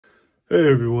Hey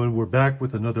everyone, we're back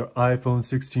with another iPhone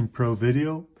 16 Pro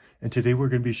video, and today we're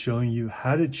going to be showing you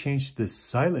how to change the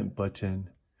silent button.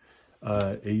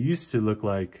 It used to look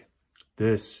like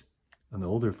this on the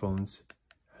older phones,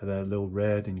 had that little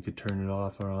red and you could turn it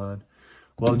off or on.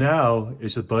 Well, now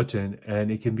it's a button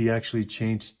and it can be actually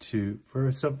changed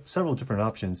for several different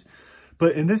options.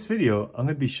 But in this video, I'm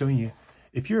going to be showing you,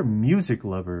 if you're a music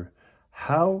lover,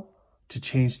 how to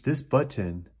change this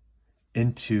button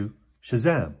into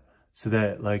Shazam. So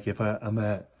that, like, if I'm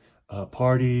at a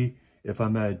party, if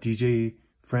I'm at a DJ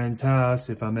friend's house,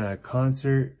 if I'm at a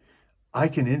concert, I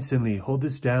can instantly hold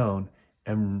this down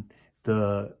and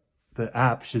the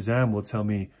app Shazam will tell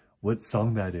me what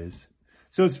song that is.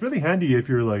 So it's really handy if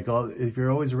you're if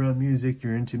you're always around music,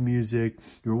 you're into music,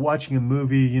 you're watching a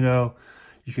movie,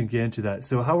 you can get into that.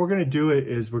 So how we're going to do it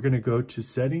is we're going to go to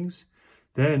settings,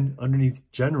 then underneath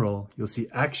general, you'll see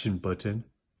action button.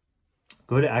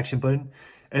 Go to action button.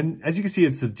 And as you can see,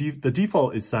 it's the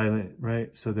default is silent,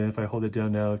 right? So then if I hold it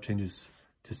down now, it changes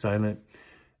to silent.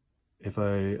 If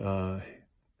I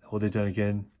hold it down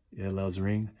again, it allows a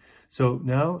ring. So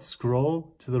now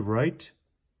scroll to the right.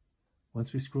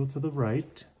 Once we scroll to the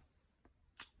right,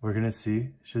 we're going to see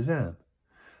Shazam.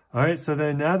 All right, so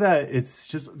then now that it's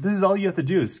just, this is all you have to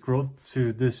do is scroll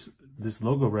to this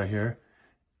logo right here.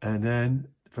 And then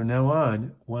from now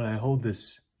on, when I hold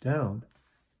this down,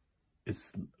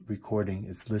 it's recording,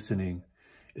 it's listening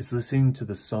to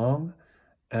the song.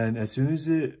 And as soon as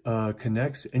it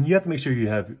connects, and you have to make sure you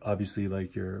have obviously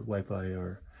like your Wi-Fi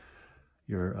or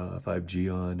your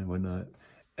 5G on and whatnot,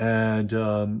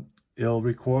 and it'll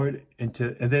record and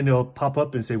then it'll pop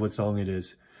up and say what song it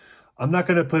is. I'm not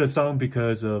going to put a song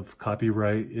because of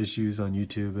copyright issues on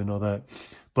YouTube and all that,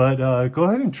 but go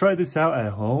ahead and try this out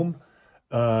at home.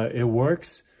 It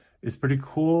works. It's pretty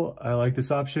cool. I like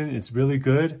this option. It's really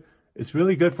good. It's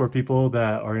really good for people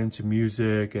that are into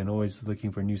music and always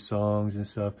looking for new songs and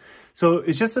stuff. So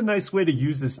it's just a nice way to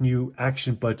use this new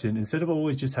action button instead of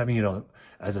always just having it on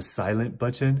as a silent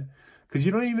button, because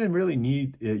you don't even really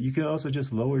need it. You can also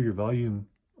just lower your volume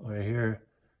right here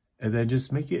and then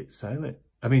just make it silent.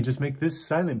 I mean, just make this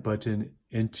silent button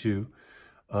into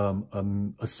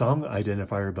a song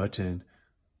identifier button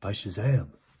by Shazam.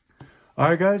 All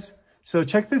right, guys. So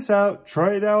check this out,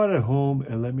 try it out at home,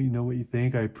 and let me know what you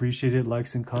think. I appreciate it.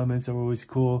 Likes and comments are always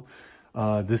cool.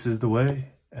 This is the way,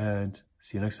 and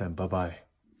see you next time. Bye-bye.